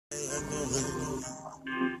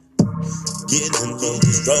Getting on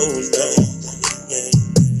this road, but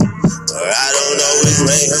I don't know which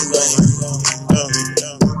way I'm going.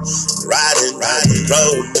 Riding the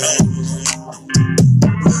road,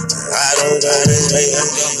 I don't know which way I'm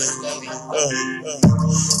going.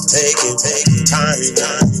 Taking time,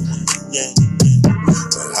 yeah.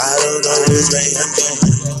 But I don't know which way I'm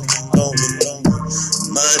going.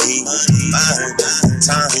 Money, mind,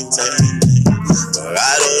 time, but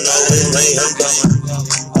I don't know which way I'm going.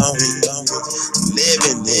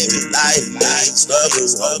 Living life,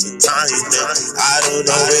 struggles all the time. I don't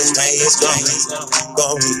know which way it's going.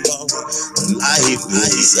 Life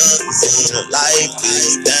is up and life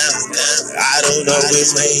is down. I don't know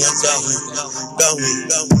which way I'm going.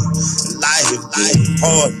 Life is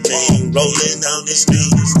hard, man, rolling down the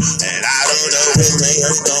streets, and I don't know which way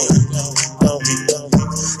I'm going. I'm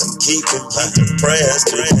keeping my prayers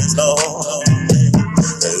to the Lord,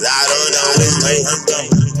 'cause I don't know which way I'm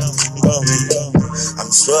going.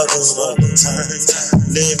 I'm struggling all the time,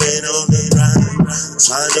 living on the grind,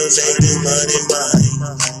 trying to make this money mine,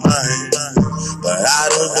 but I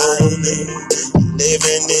don't know,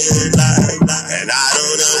 living this life, and I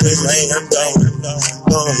don't know which way I'm going.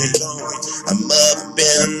 I'm up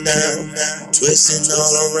and down, twisting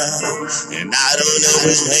all around, and I don't know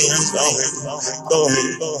which way I'm going.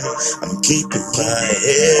 I'm keeping my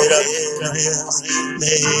head up,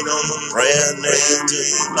 made on my prayer name to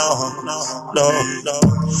the Lord,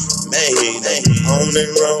 made on the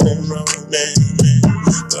road,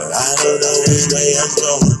 but I don't know which way I'm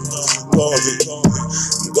going.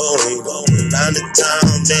 Around the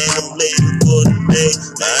town, man, I'm living for the day.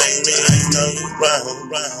 I ain't even around,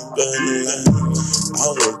 but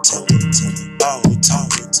all the time, but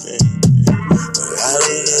I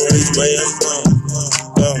don't know which way I'm going.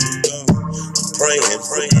 Praying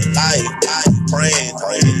for my life, praying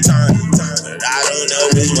all the time, but I don't know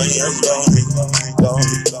which way I'm going.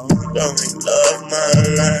 Love my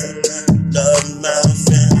life, love my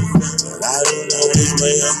family, but I don't know which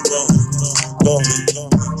way I'm going.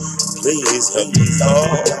 Please help me,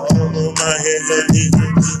 Lord. My hands are deep,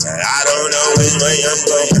 and I don't know which way I'm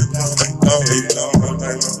going.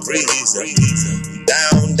 Please,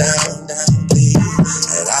 down, deep,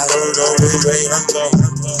 and I don't know which way I'm going.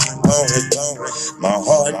 My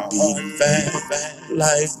heart beating fast,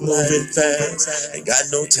 life moving fast. Ain't got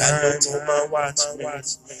no time on my watch.